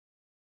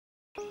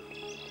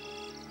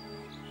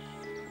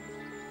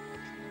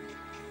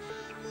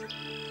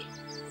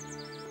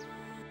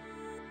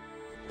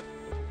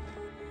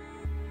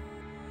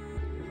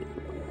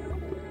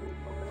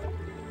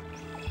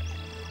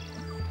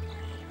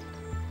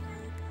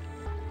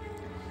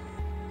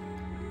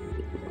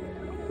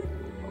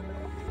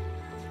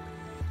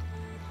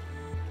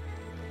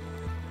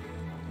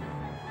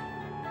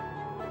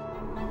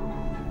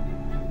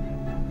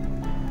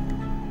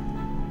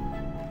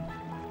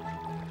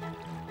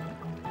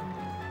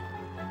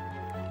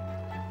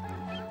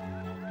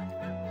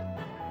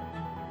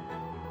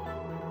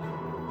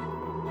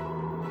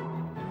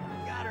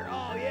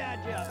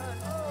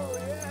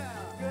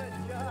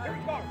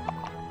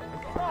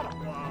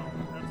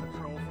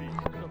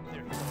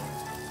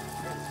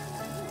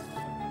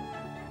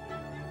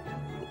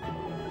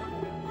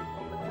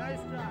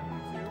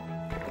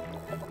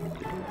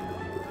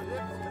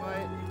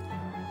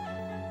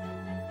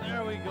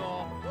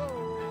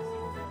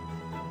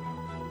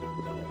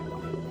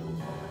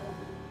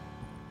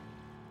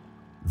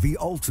The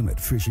ultimate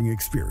fishing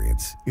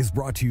experience is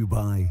brought to you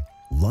by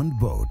Lund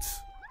Boats.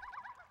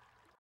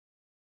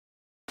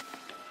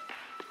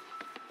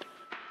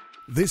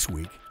 This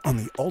week on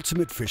the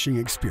Ultimate Fishing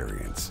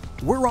Experience,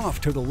 we're off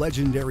to the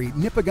legendary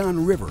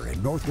Nipigon River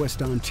in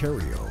northwest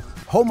Ontario,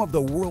 home of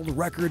the world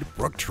record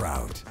brook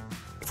trout.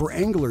 For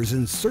anglers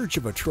in search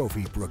of a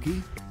trophy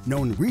brookie,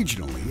 known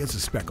regionally as a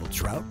speckled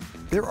trout,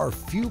 there are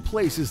few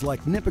places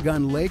like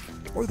Nipigon Lake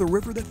or the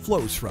river that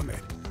flows from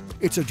it.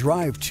 It's a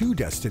drive-to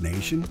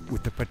destination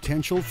with the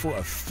potential for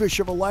a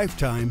fish of a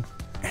lifetime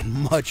and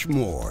much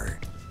more.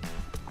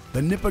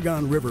 The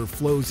Nipigon River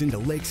flows into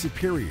Lake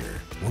Superior,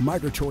 where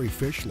migratory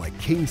fish like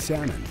king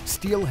salmon,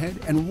 steelhead,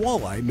 and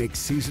walleye make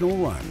seasonal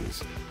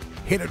runs.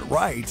 Hit it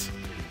right,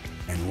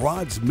 and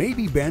rods may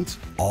be bent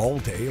all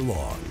day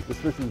long. This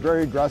fish is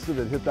very aggressive.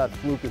 It hit that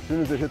fluke as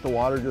soon as it hit the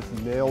water, just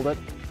nailed it.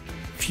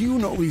 Few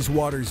know these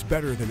waters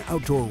better than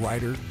outdoor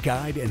writer,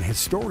 guide, and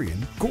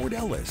historian Gord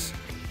Ellis.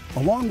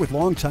 Along with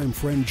longtime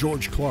friend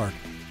George Clark,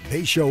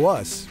 they show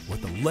us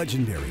what the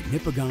legendary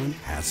Nipigon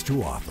has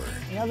to offer.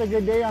 Another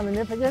good day on the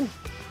Nipigon.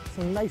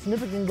 Some nice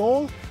Nipigon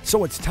gold.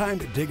 So it's time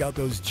to dig out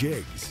those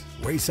jigs,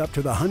 race up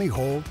to the honey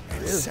hole,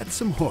 and set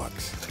some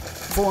hooks.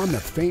 For on the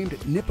famed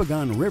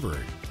Nipigon River,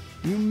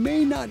 you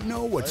may not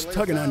know what's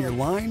tugging on your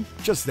line,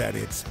 just that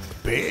it's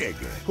big.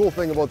 The cool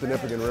thing about the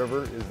Nipigon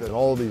River is that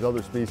all of these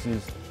other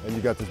species, and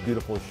you got this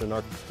beautiful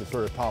Chinook to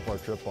sort of top our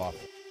trip off.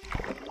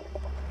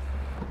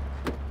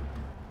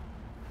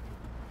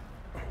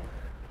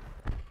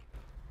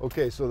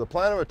 Okay, so the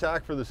plan of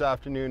attack for this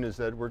afternoon is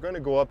that we're going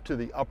to go up to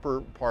the upper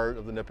part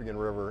of the Nipigon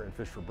River and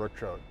fish for brook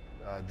trout.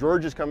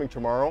 George is coming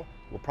tomorrow.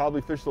 We'll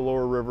probably fish the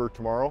lower river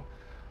tomorrow,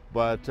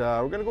 but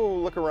we're going to go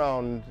look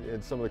around in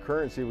some of the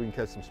current and see if we can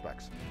catch some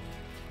specks.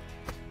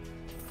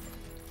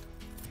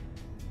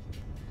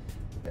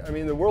 I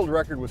mean, the world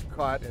record was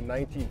caught in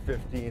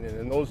 1915, and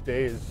in those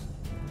days,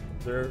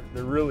 there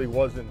really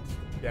wasn't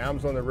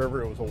dams on the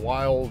river. It was a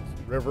wild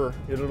river.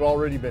 It had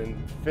already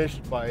been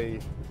fished by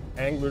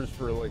anglers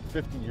for like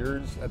 50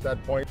 years at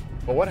that point.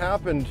 But what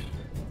happened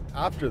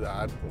after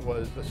that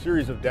was a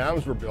series of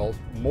dams were built.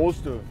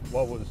 Most of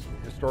what was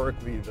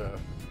historically the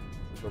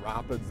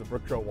rapids, the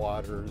brook trout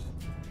waters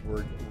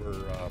were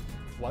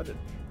flooded.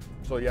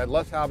 So you had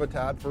less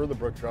habitat for the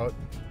brook trout,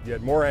 you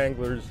had more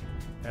anglers,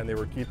 and they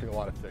were keeping a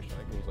lot of fish. I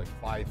think it was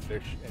like 5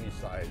 fish any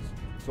size.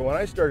 So when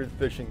I started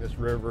fishing this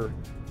river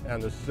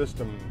and the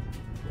system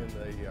in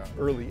the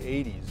early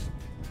 80s,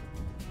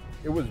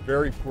 it was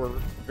very poor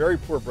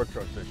brook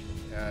trout fishing.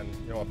 And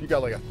you know, if you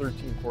got like a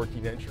 13,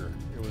 14 incher,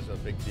 it was a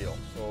big deal.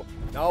 So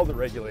now the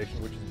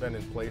regulation, which has been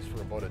in place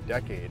for about a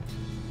decade,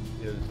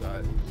 is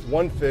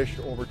 1 fish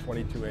over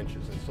 22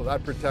 inches. And so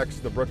that protects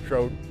the brook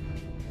trout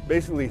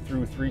basically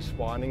through 3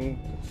 spawning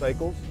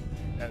cycles.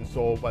 And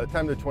so by the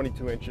time they're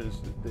 22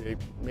 inches, they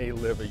may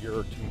live a year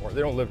or 2 more.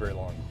 They don't live very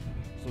long.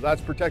 So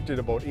that's protected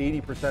about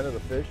 80% of the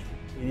fish,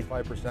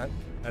 85%,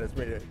 and it's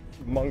made a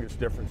humongous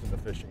difference in the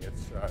fishing.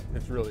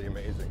 It's really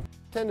amazing.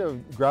 I tend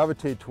to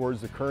gravitate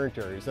towards the current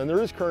areas, and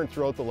there is current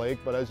throughout the lake,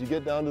 but as you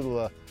get down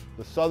to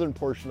the southern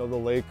portion of the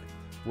lake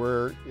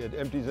where it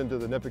empties into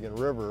the Nipigon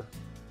River,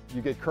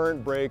 you get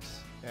current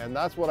breaks, and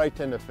that's what I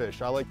tend to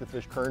fish. I like to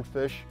fish current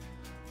fish,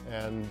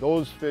 and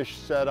those fish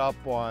set up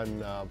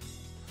on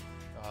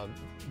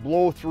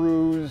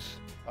blow-throughs,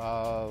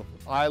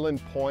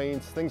 island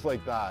points, things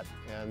like that.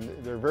 And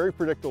they're very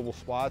predictable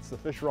spots. The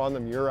fish are on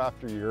them year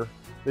after year.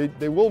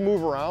 They will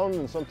move around,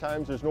 and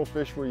sometimes there's no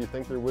fish where you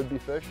think there would be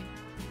fish.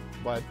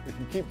 But if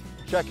you keep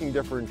checking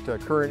different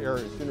current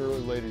areas, sooner or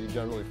later you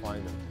generally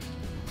find them.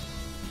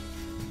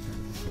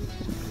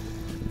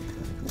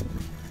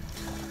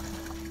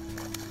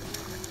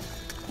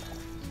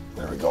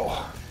 There we go.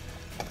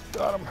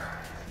 Got him.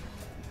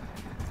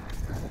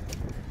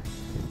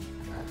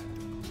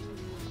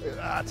 Look at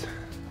that.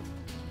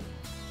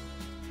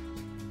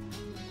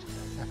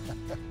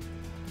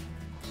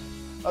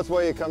 That's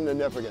why you come to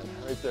Nipigon,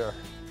 right there.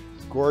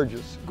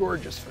 Gorgeous,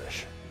 gorgeous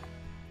fish.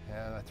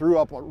 And I threw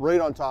up right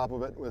on top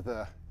of it with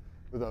a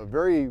with a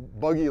very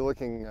buggy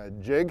looking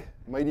jig,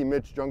 Mighty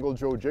Mitch Jungle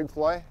Joe jig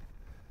fly.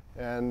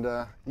 And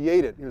he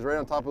ate it. He was right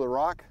on top of the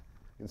rock.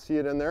 You can see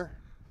it in there.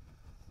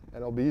 And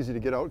it'll be easy to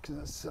get out because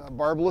it's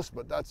barbless,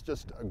 but that's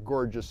just a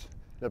gorgeous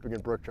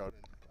Nipigon brook trout.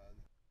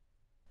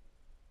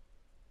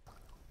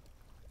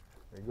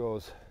 There he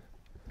goes.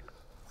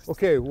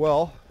 Okay,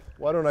 well,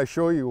 why don't I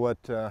show you what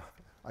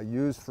I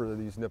use for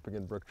these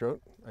Nipigon brook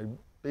trout. I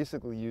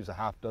basically use a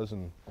half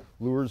dozen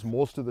lures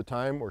most of the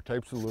time, or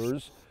types of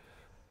lures.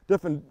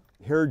 Different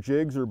hair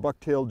jigs or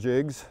bucktail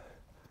jigs.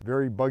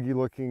 Very buggy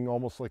looking,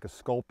 almost like a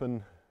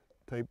sculpin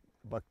type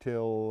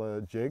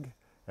bucktail jig.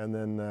 And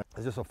then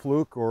it's just a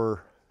fluke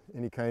or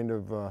any kind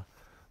of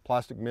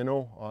plastic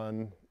minnow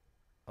on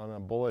a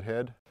bullet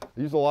head.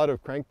 I use a lot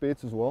of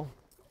crankbaits as well.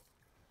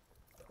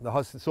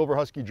 The silver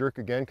husky jerk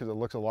again, because it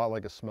looks a lot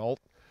like a smelt,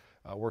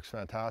 works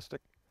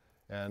fantastic.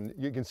 And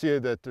you can see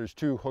that there's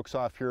two hooks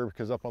off here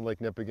because up on Lake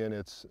Nipigon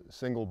it's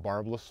single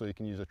barbless, so you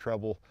can use a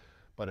treble,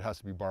 but it has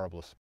to be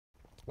barbless.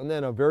 And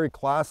then a very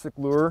classic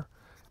lure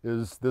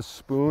is this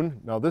spoon.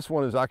 Now this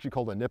one is actually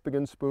called a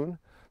Nipigon spoon.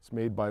 It's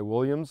made by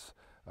Williams.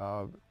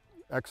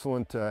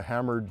 Excellent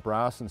hammered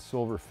brass and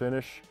silver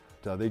finish.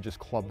 They just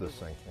club this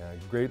thing.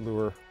 Great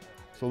lure.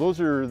 So those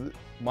are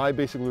my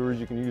basic lures.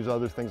 You can use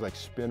other things like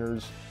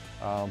spinners,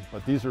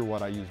 but these are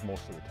what I use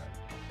most of the time.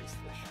 Nice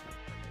fish.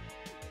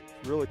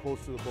 Really close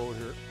to the boat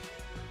here.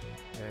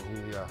 And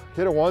he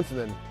hit it once and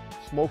then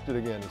smoked it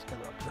again. He's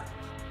coming up there.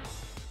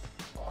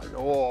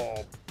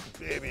 Oh,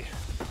 baby.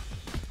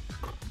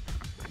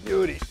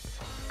 Beauty.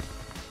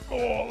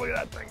 Oh, look at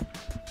that thing.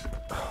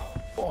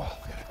 Oh,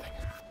 look at that thing.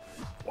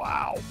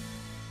 Wow.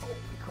 Holy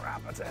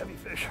crap, that's a heavy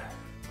fish.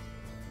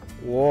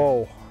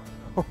 Whoa.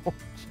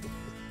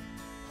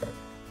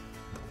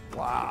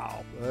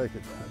 Wow, look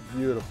at that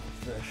beautiful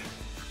fish.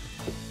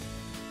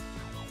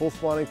 Full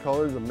spawning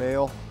colors, a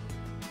male.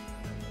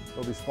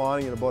 They'll be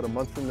spawning in about a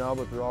month from now,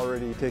 but they're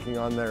already taking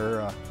on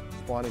their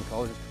spawning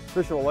colors.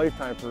 Fish of a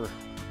lifetime for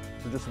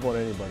just about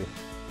anybody.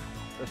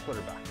 Let's put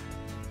her back.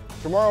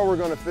 Tomorrow we're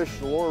going to fish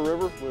the lower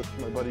river with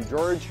my buddy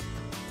George,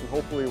 and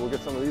hopefully we'll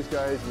get some of these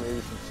guys and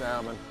maybe some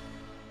salmon.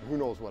 Who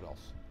knows what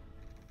else.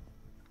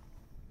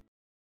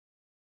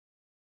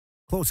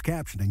 Closed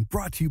captioning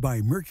brought to you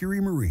by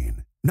Mercury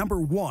Marine,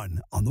 #1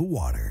 on the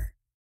water.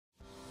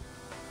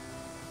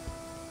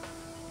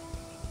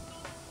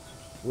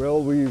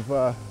 Well, we've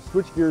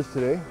switched gears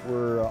today.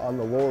 We're on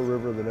the lower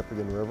river of the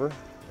Nipigon River,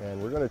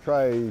 and we're going to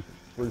try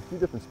for a few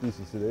different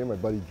species today. My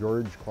buddy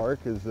George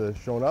Clark has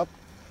shown up.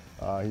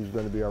 He's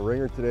going to be our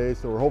ringer today,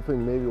 so we're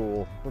hoping maybe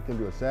we'll look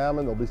into a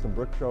salmon. There'll be some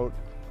brook trout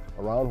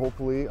around,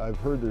 hopefully. I've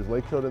heard there's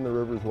lake trout in the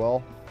river as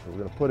well, so we're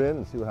going to put in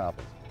and see what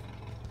happens.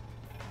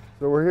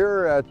 So we're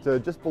here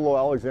at just below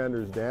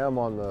Alexander's Dam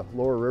on the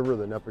lower river of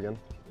the Nipigon,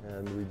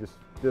 and we just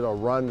did a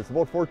run. It's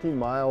about 14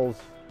 miles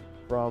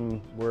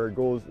from where the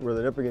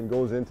Nipigon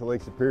goes into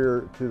Lake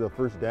Superior to the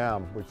first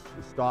dam, which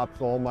stops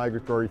all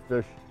migratory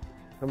fish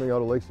coming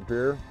out of Lake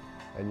Superior,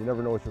 and you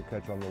never know what you'll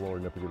catch on the lower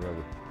Nipigon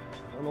River.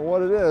 I don't know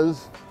what it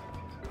is.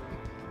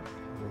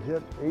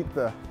 Ate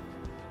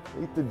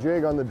the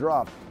jig on the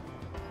drop.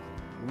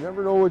 You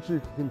never know what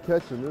you can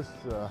catch in this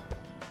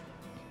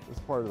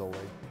part of the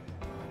lake.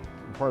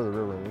 Part of the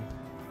river, I mean.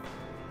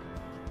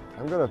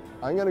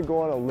 I'm gonna go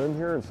on a limb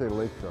here and say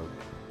lake trout.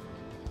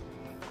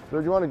 So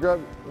do you want to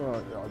grab? Oh,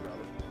 yeah, I'll grab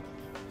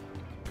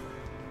it.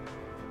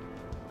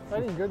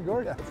 Fighting good,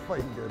 Gord? Yeah, it's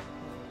fighting good.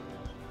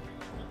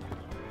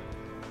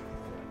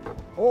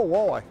 Oh,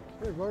 walleye.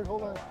 Here, Gord,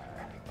 hold on.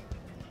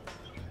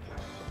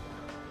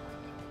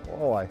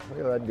 Walleye, look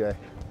at that guy.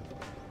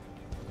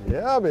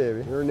 Yeah,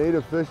 baby. They're a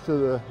native fish to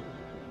the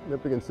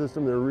Nipigon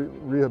system. They're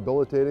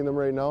rehabilitating them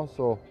right now,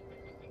 so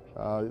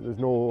there's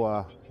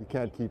no, you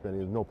can't keep any,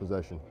 there's no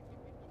possession.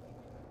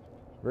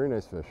 Very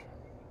nice fish.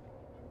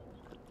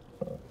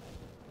 There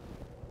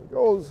it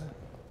goes.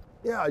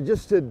 Yeah, I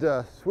just had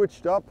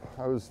switched up.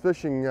 I was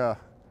fishing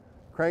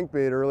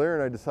crankbait earlier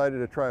and I decided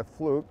to try a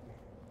fluke,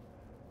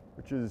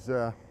 which is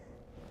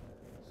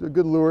it's a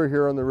good lure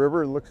here on the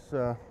river. It looks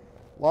a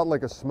lot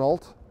like a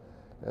smelt,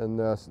 and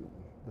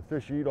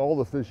all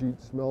the fish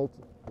eat smelt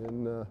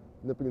in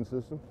Nipigon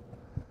system.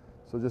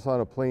 So just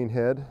on a plain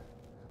head.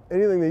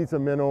 Anything that eats a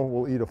minnow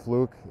will eat a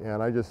fluke,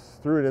 and I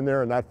just threw it in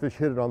there and that fish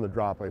hit it on the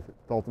drop. I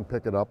felt him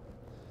pick it up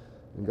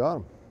and got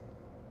him.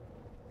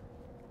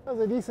 That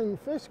was a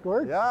decent fish,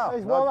 Gord. Yeah.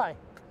 Nice walleye.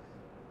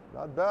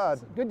 Not bad.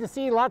 It's good to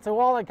see lots of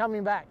walleye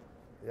coming back.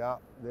 Yeah,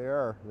 they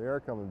are. They are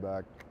coming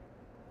back.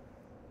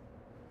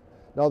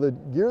 Now the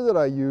gear that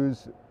I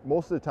use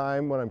most of the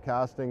time when I'm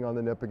casting on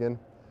the Nipigon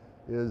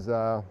is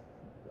a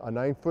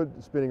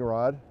 9-foot spinning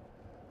rod,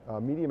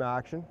 medium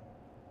action.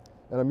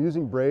 And I'm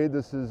using braid.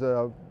 This is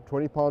a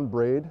 20-pound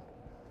braid.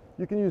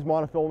 You can use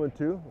monofilament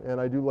too, and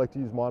I do like to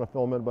use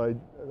monofilament, but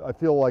I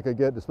feel like I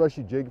get,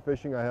 especially jig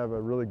fishing, I have a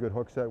really good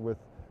hook set with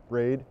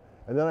braid.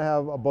 And then I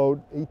have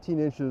about 18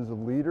 inches of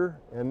leader,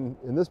 and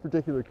in this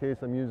particular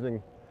case I'm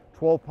using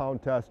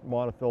 12-pound test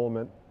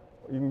monofilament.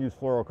 You can use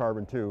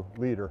fluorocarbon too,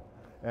 leader.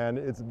 And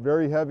it's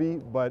very heavy,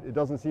 but it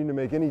doesn't seem to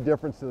make any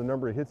difference to the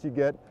number of hits you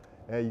get.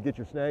 and you get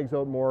your snags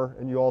out more,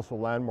 and you also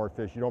land more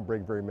fish. You don't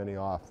break very many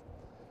off.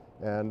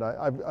 And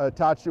I've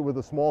attached it with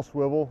a small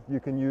swivel. You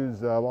can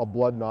use a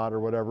blood knot or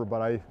whatever,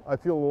 but I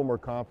feel a little more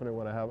confident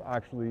when I have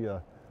actually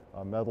a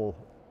metal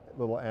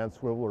little ant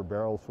swivel or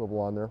barrel swivel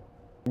on there.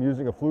 I'm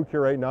using a fluke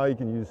here right now. You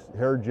can use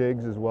hair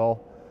jigs as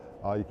well.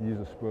 You can use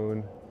a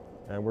spoon.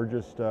 And we're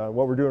just,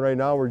 what we're doing right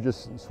now, we're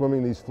just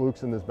swimming these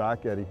flukes in this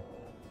back eddy.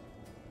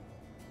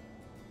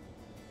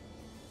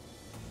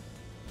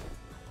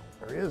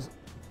 There he is.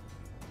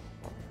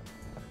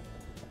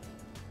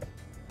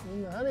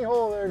 In the honey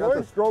hole there, Got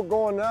Gord. the stroke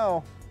going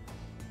now.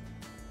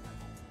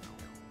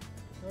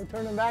 No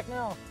turning back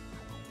now.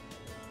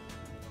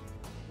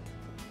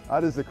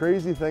 That is the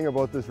crazy thing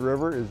about this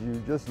river, is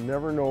you just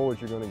never know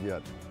what you're going to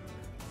get.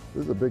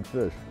 This is a big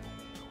fish.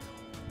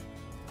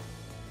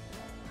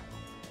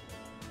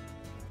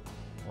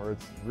 Or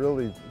it's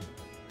really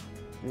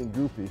being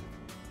goofy.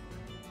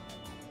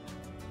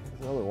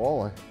 There's another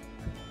walleye.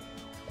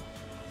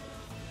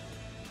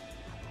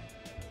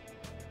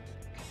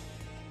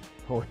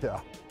 Oh yeah,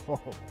 oh,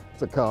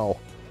 it's a cow.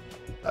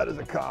 That is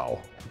a cow.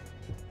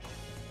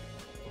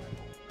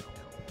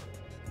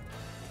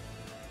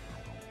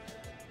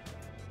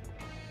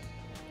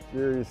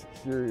 Serious,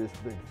 serious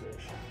big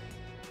fish.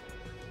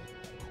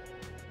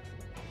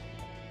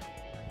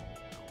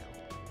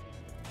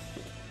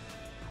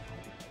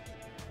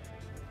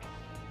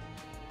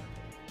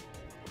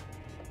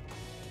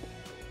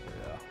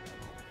 Yeah.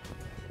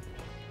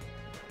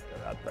 Look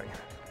at that thing.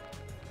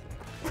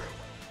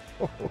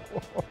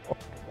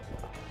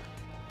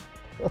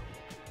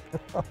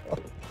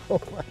 Oh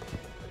my.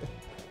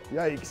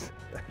 Yikes.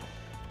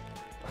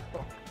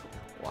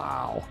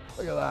 Wow,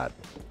 look at that.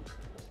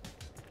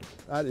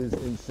 That is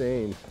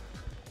insane.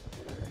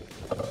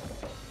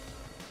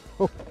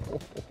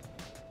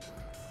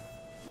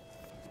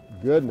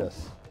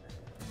 Goodness.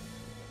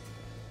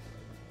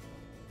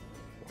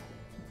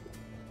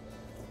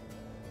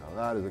 Now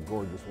that is a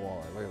gorgeous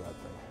walleye. Look at that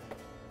thing.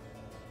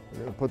 We're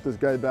going to put this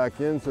guy back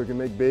in so it can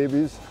make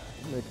babies.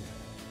 Make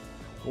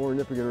more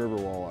Nipigon River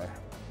walleye.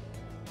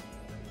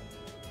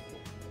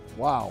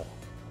 Wow.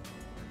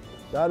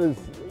 That is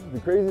the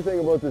crazy thing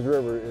about this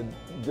river. It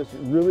just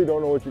really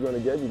don't know what you're going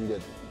to get. You can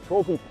get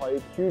trophy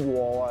pike, huge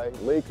walleye,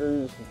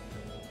 lakers,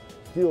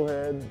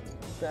 steelhead,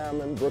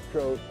 salmon, brook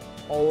trout,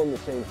 all in the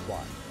same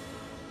spot.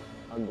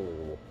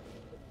 Unbelievable.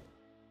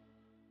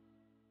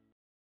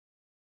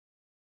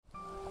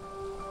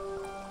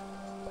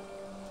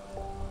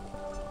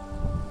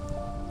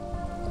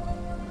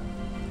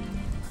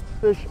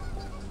 Fish.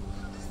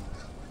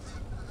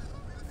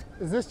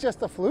 Is this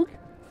just a fluke?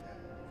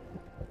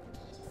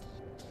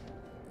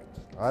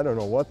 I don't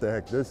know what the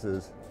heck this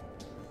is.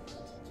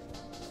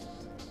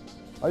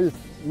 I just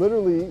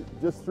literally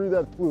just threw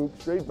that fluke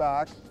straight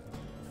back,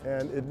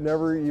 and it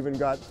never even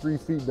got 3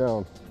 feet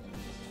down.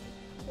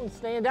 It's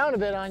staying down a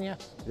bit on you.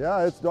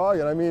 Yeah, it's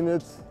dogging. I mean,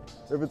 if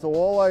it's a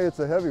walleye, it's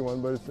a heavy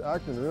one, but it's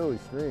acting really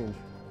strange.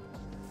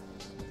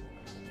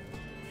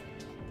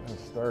 And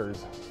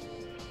stars.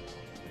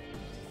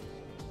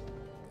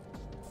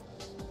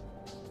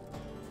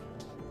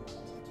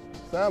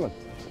 Salmon.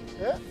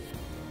 Yeah.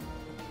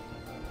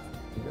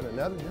 You got a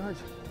net in yours?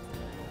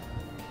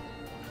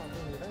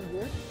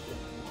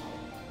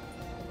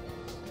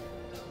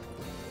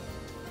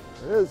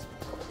 There it is.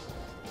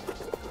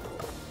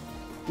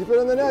 Keep it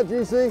in the net,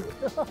 GC.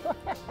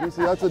 GC,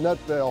 that's a net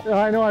fail. Yeah,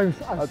 I know. I'm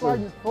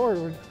sliding it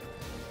forward.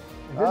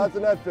 That's a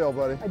net fail,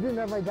 buddy. I didn't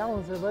have my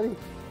balance there, buddy.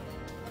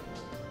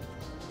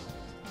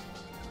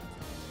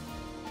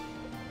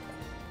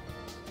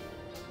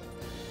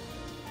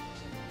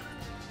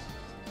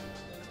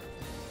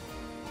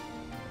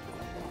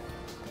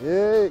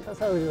 Yay. That's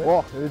how we do it.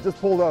 Oh, it just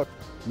pulled out.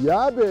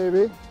 Yeah,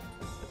 baby.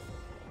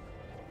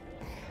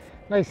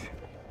 Nice.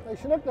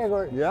 Nice chinook there,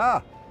 Gord. Yeah,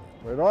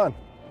 right on.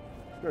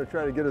 Just gonna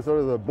try to get us out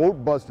of the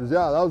boat busters.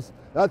 Yeah,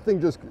 that thing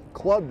just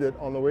clubbed it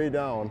on the way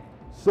down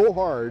so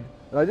hard.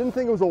 And I didn't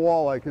think it was a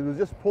walleye because it was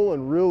just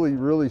pulling really,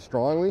 really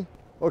strongly.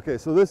 Okay,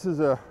 so this is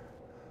a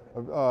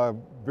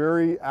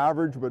very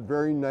average but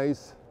very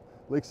nice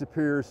Lake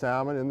Superior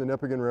salmon in the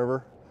Nipigon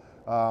River.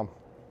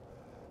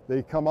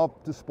 They come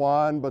up to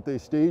spawn, but they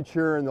stage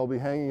here and they'll be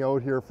hanging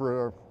out here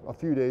for a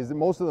few days.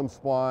 Most of them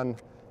spawn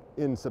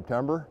in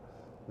September.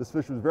 This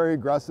fish was very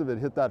aggressive. It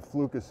hit that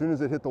fluke as soon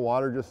as it hit the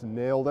water, just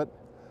nailed it.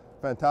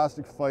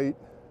 Fantastic fight.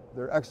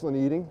 They're excellent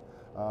eating.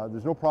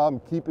 There's no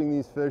problem keeping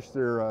these fish.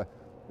 They're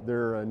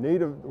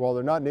native, well,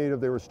 they're not native.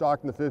 They were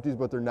stocked in the 50s,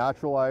 but they're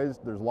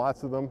naturalized. There's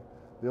lots of them.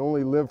 They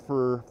only live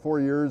for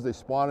 4 years. They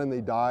spawn and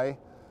they die.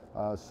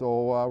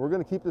 So we're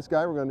gonna keep this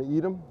guy. We're gonna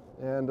eat him,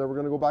 and we're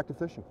gonna go back to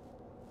fishing.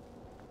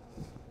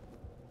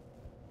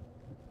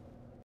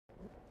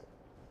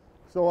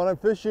 So when I'm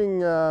fishing,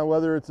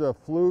 whether it's a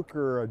fluke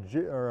or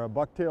a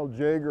bucktail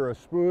jig or a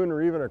spoon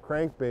or even a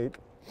crankbait,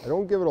 I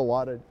don't give it a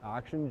lot of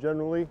action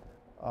generally.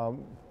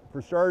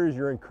 For starters,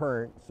 you're in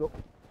current, so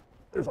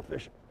there's a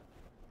fish.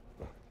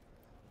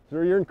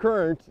 So you're in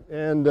current,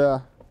 and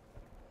oh,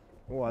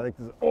 I think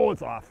this is, oh,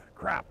 it's off,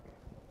 crap.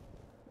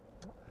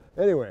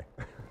 Anyway,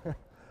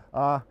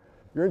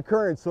 You're in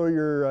current, so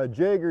your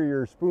jig or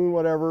your spoon,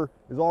 whatever,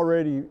 is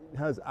already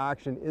has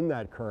action in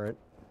that current.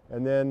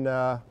 And then,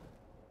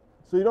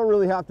 so you don't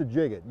really have to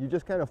jig it. You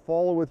just kind of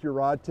follow with your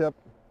rod tip.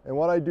 And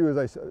what I do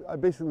is I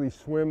basically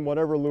swim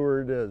whatever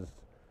lure it is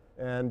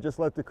and just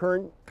let the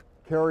current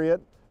carry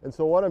it. And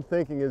so what I'm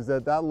thinking is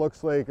that that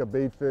looks like a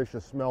bait fish,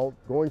 a smelt,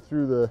 going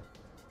through the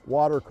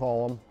water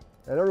column.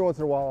 And every once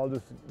in a while, I'll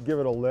just give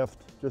it a lift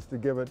just to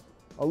give it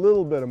a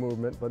little bit of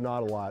movement, but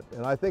not a lot.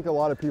 And I think a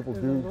lot of people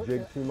do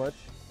jig too much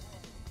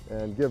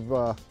and give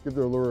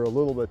their lure a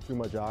little bit too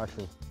much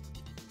action.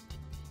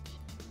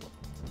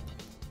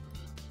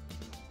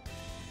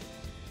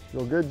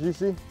 Feel good,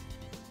 GC?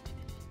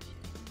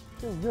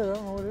 Feels good. I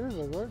don't know what it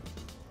is, Gord.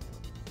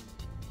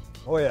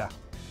 Oh yeah.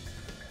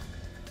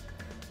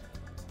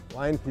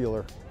 Line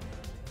peeler.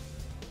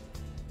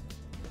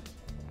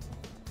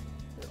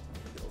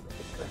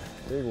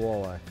 Big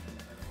walleye.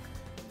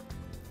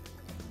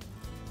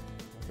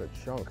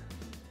 That's a chunk.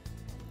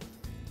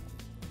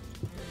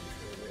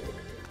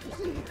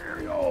 There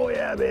we go. Oh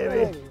yeah,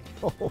 baby.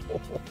 Oh,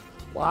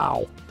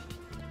 wow.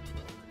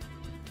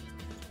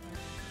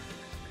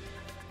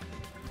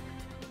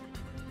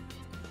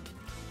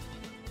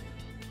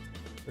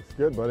 Looks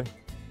good, buddy.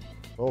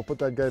 Oh, put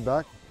that guy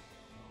back.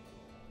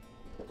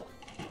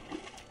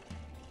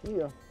 See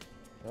ya.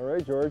 All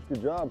right, George,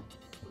 good job.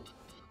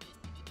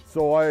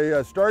 So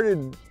I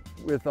started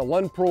with a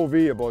Lund Pro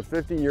V about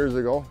 15 years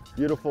ago.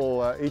 Beautiful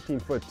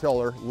 18-foot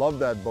tiller. Loved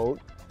that boat.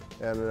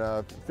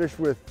 And fished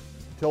with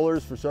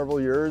tillers for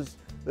several years.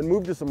 Then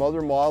moved to some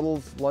other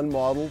models, Lund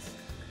models.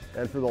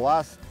 And for the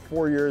last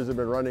 4 years, I've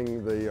been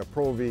running the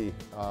Pro V.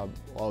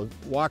 I'll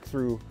walk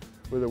through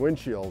with a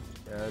windshield.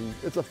 And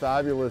it's a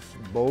fabulous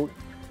boat.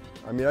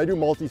 I mean, I do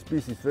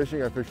multi-species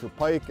fishing. I fish for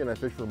pike and I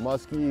fish for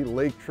muskie,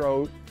 lake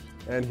trout.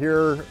 And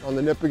here on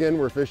the Nipigon,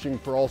 we're fishing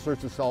for all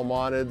sorts of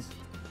salmonids.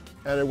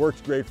 And it works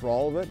great for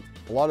all of it.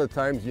 A lot of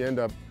times you end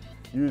up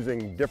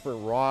using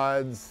different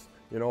rods,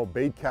 you know,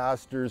 bait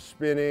casters,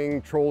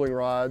 spinning, trolling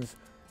rods.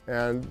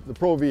 And the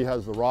Pro V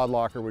has the rod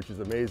locker, which is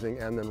amazing,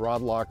 and then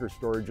rod locker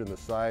storage in the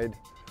side.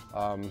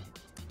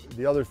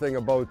 The other thing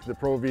about the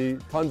Pro V,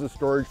 tons of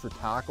storage for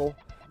tackle.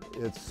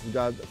 It's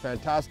got a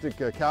fantastic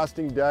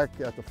casting deck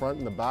at the front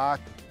and the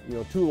back, you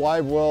know, 2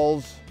 live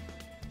wells.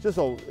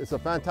 It's a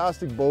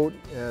fantastic boat,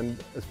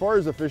 and as far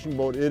as a fishing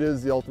boat, it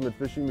is the ultimate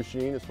fishing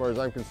machine as far as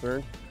I'm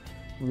concerned.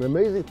 The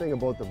amazing thing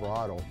about the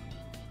Verado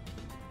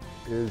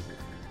is,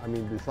 I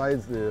mean,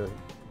 besides the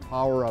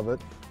power of it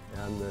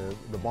and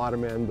the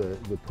bottom end,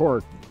 the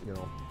torque, you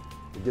know,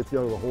 it gets you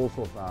out of the hole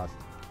so fast.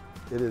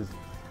 It is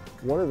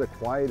one of the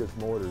quietest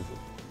motors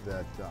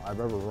that I've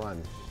ever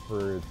run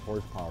for its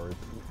horsepower.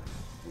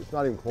 It's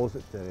not even close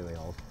to anything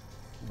else.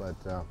 But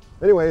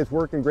anyway, it's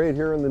working great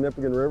here in the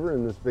Nipigon River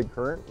in this big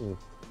current, and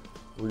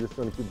we're just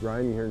going to keep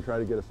grinding here and try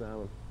to get a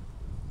salmon.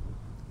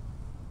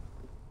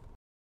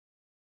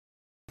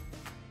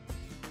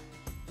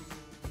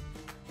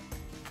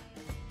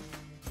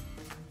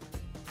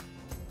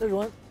 There's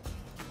one.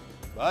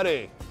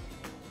 Buddy.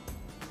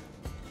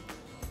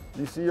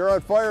 You see, you're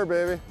on fire,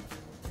 baby.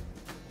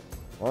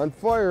 On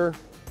fire.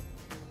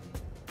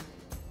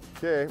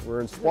 Okay,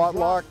 we're in spot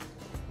lock.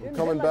 I'm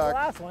coming back. The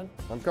last one.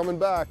 I'm coming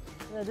back.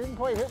 Yeah, it didn't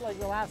quite hit like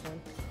the last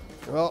one.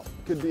 Well,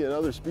 could be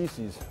another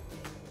species.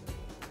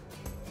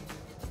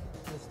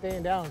 It's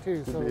staying down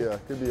too.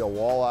 Could be a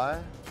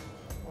walleye.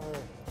 Or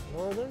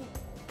northern.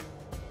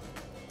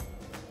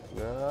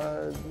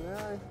 Nah.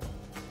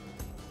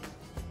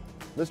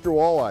 Mr.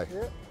 Walleye.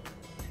 Yeah.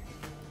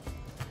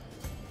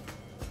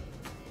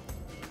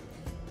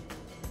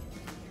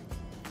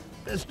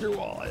 Mr.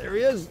 Walleye, there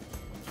he is.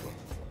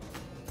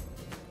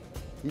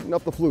 Eating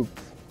up the fluke.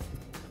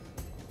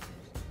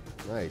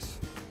 Nice.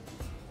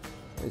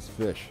 Nice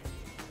fish.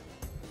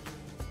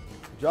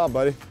 Good job,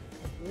 buddy.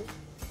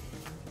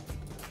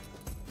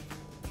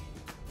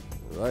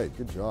 All right,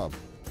 good job.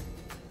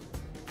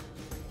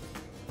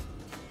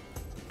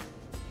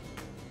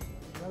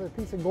 Another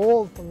piece of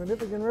gold from the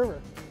Nipigon River.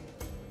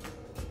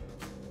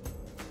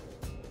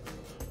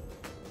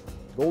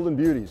 Golden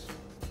beauties.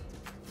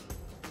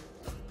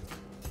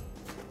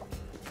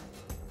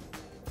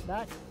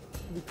 That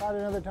to be caught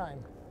another time.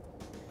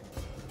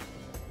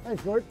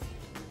 Thanks, Gord.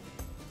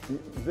 You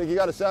think you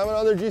got a salmon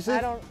on there, GC?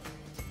 I don't.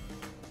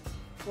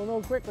 We'll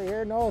know quickly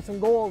here. No, it's some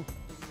gold.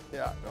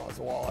 Yeah, no, it's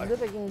a walleye.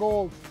 Nipigon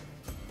gold.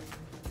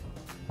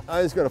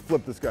 I just gotta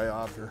flip this guy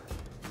off here.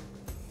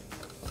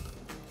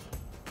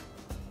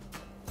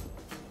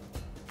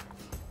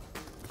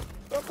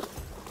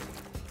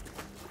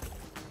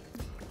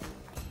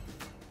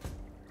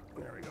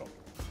 There we go.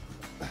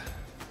 There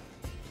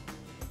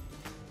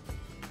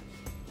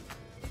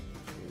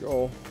you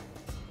go.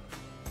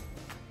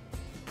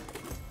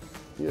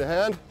 Need a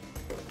hand?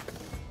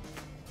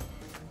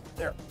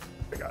 There,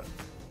 I got it.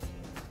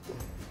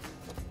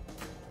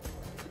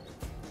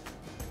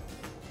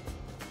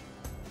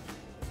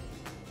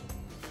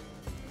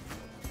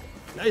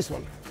 Nice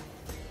one.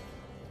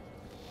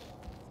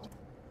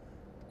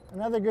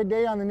 Another good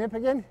day on the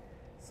Nipigon.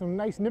 Some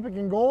nice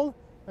Nipigon gold,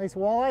 nice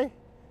walleye,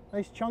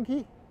 nice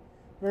chunky.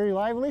 very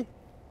lively.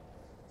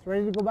 It's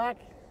ready to go back,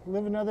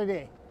 live another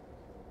day.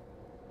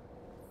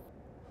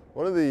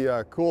 One of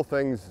the cool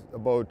things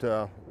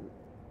about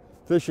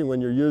fishing when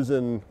you're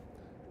using,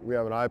 we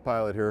have an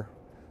iPilot here,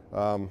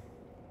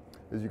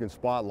 is you can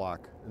spot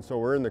lock. And so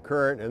we're in the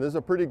current, and there's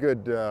a pretty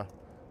good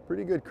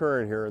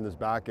current here in this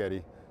back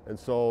eddy. And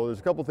so there's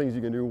a couple things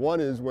you can do. One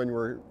is when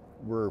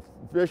we're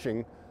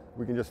fishing,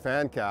 we can just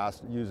fan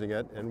cast using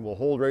it, and we'll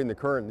hold right in the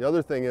current. The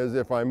other thing is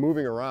if I'm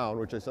moving around,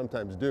 which I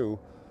sometimes do,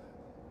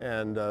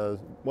 and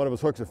one of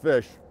us hooks a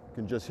fish, you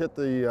can just hit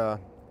the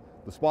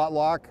spot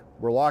lock,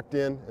 we're locked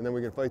in, and then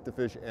we can fight the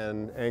fish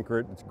and anchor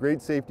it. It's a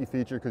great safety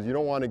feature because you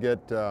don't want to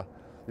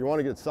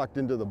get sucked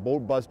into the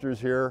boat busters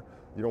here.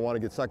 You don't want to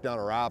get sucked down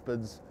a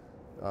rapids.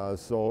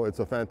 So it's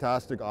a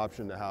fantastic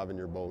option to have in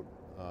your boat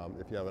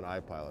if you have an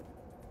iPilot.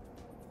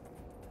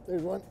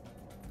 There's one.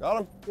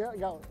 Got him? Yeah, I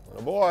got one.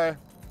 Oh boy.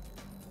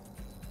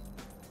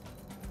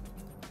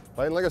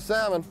 Fighting like a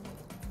salmon.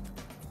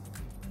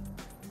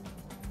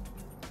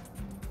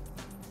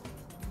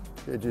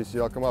 Okay,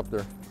 GC, I'll come up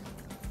there.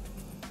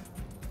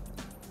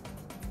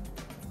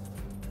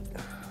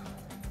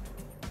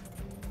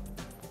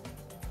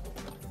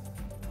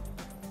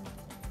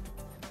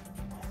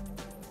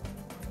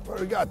 What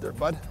do we got there,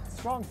 bud?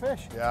 Strong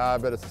fish. Yeah, I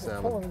bet it's a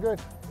salmon. Pulling good.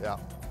 Yeah.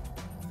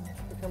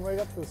 They come right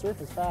up to the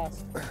surface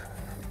fast.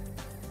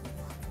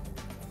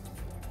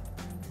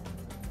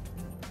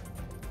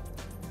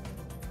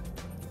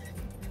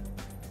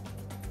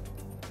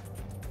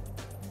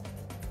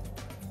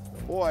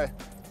 Oh boy.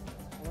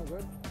 Oh,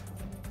 good.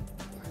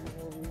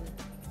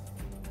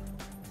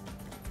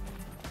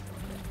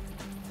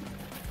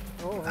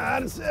 Oh,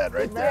 That's it,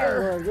 right good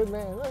there. man, good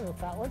man. That was a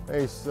fat one.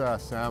 Nice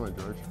salmon,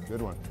 George.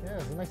 Good one. Yeah, it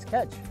was a nice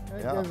catch.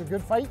 Yeah. There's a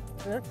good fight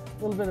there. A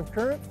little bit of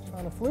current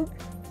on a fluke.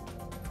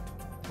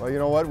 Well, you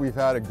know what? We've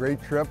had a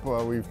great trip.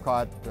 We've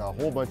caught a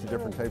whole bunch of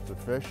different types of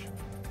fish.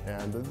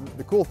 And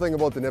the cool thing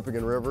about the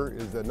Nipigon River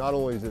is that not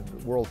only is it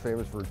world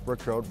famous for its brook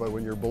trout, but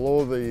when you're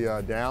below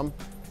the dam,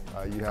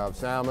 you have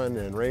salmon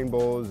and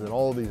rainbows and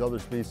all of these other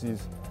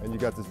species, and you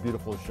got this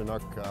beautiful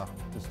Chinook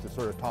just to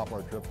sort of top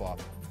our trip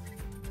off.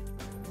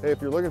 Hey, if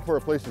you're looking for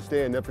a place to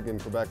stay in Nipigon,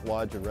 Quebec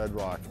Lodge in Red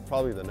Rock,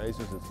 probably the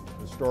nicest. It's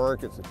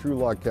historic, it's a true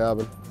log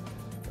cabin,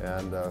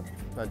 and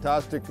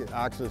fantastic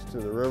access to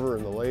the river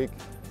and the lake,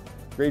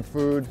 great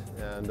food,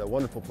 and a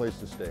wonderful place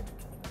to stay.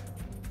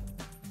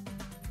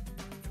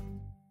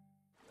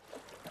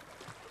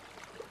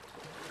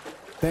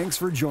 Thanks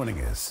for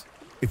joining us.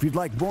 If you'd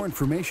like more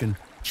information,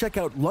 check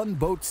out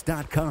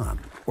lundboats.com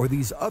or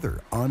these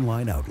other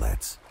online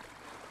outlets.